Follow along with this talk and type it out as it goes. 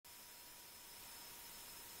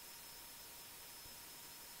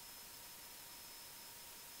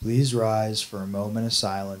Please rise for a moment of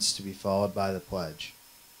silence to be followed by the pledge.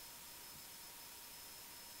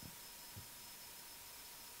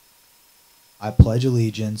 I pledge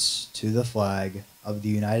allegiance to the flag of the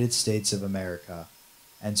United States of America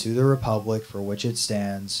and to the republic for which it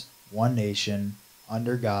stands, one nation,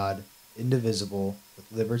 under God, indivisible,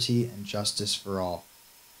 with liberty and justice for all.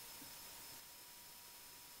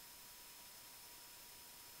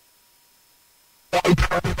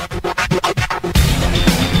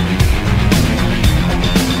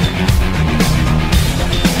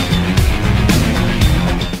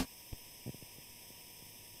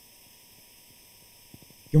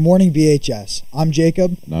 Good morning, VHS. I'm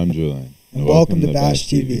Jacob. And I'm Julian. And welcome to Bash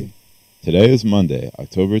TV. Today is Monday,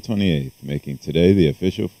 October 28th, making today the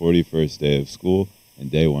official 41st day of school and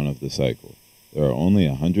day one of the cycle. There are only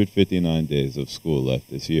 159 days of school left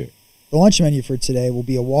this year. The lunch menu for today will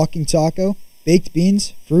be a walking taco, baked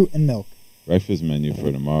beans, fruit, and milk. Breakfast menu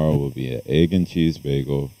for tomorrow will be an egg and cheese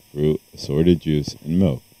bagel, fruit, assorted juice, and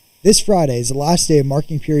milk. This Friday is the last day of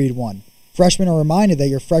marking period 1. Freshmen are reminded that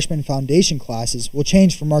your freshman foundation classes will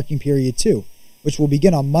change for marking period 2, which will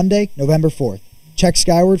begin on Monday, November 4th. Check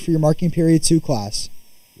skyward for your marking period 2 class.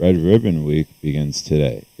 Red Ribbon Week begins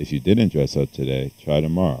today. If you didn't dress up today, try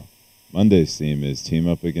tomorrow. Monday's theme is Team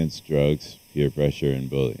Up Against Drugs, Peer Pressure, and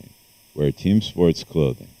Bullying. Wear team sports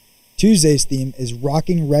clothing. Tuesday's theme is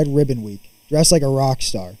Rocking Red Ribbon Week. Dress like a rock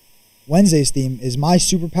star. Wednesday's theme is My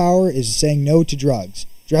Superpower is Saying No to Drugs.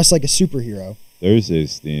 Dress like a superhero.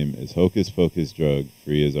 Thursday's theme is Hocus Pocus Drug,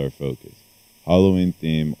 Free is Our Focus. Halloween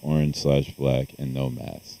theme, orange/black, and no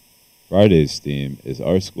mask. Friday's theme is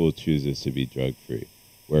Our School Chooses to be Drug-Free.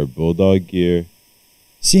 Wear Bulldog gear.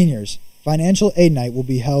 Seniors, Financial Aid Night will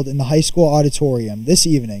be held in the high school auditorium this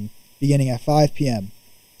evening, beginning at 5 p.m.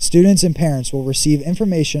 Students and parents will receive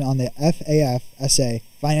information on the FAFSA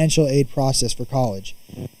financial aid process for college.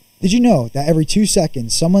 Did you know that every 2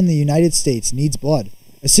 seconds someone in the United States needs blood?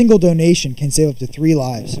 A single donation can save up to 3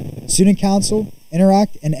 lives. Student Council,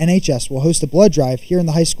 Interact, and NHS will host a blood drive here in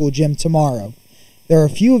the high school gym tomorrow. There are a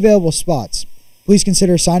few available spots. Please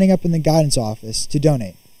consider signing up in the guidance office to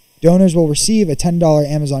donate. Donors will receive a $10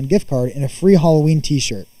 Amazon gift card and a free Halloween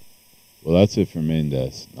t-shirt. Well, that's it for Main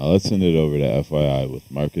Desk. Now let's send it over to FYI with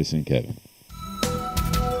Marcus and Kevin.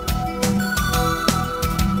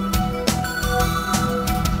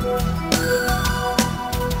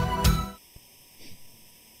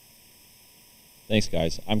 Thanks,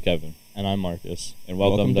 guys. I'm Kevin. And I'm Marcus. And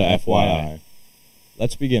welcome to FYI.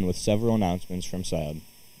 Let's begin with several announcements from SAD.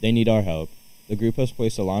 They need our help. The group has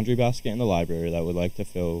placed a laundry basket in the library that would like to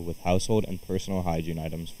fill with household and personal hygiene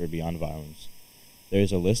items for Beyond Violence. There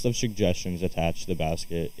is a list of suggestions attached to the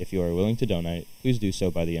basket. If you are willing to donate, please do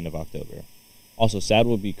so by the end of October. Also, SAD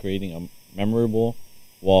will be creating a memorable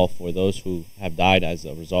wall for those who have died as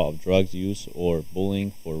a result of drugs use or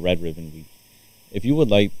bullying for Red Ribbon Week. If you would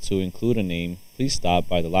like to include a name, please stop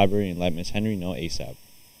by the library and let Ms. Henry know ASAP.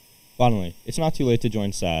 Finally, it's not too late to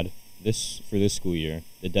join SAD for this school year.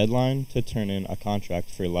 The deadline to turn in a contract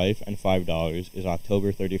for life and $5 is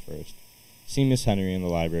October 31st. See Ms. Henry in the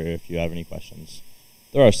library if you have any questions.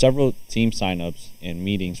 There are several team sign-ups and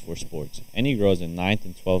meetings for sports. Any girls in 9th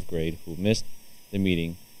and 12th grade who missed the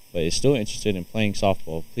meeting but is still interested in playing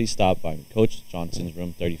softball, please stop by Coach Johnson's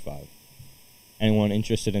room 35. Anyone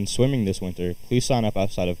interested in swimming this winter, please sign up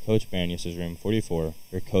outside of Coach Banyas' room 44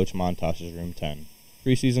 or Coach Montosh's room 10.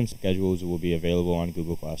 Preseason schedules will be available on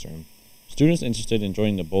Google Classroom. Students interested in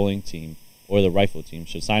joining the bowling team or the rifle team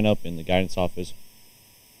should sign up in the guidance office.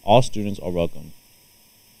 All students are welcome.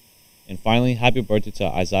 And finally, happy birthday to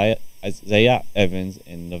Isaiah Evans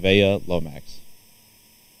and Nevaeh Lomax.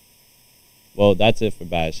 Well, that's it for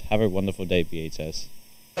Bash. Have a wonderful day, BHS.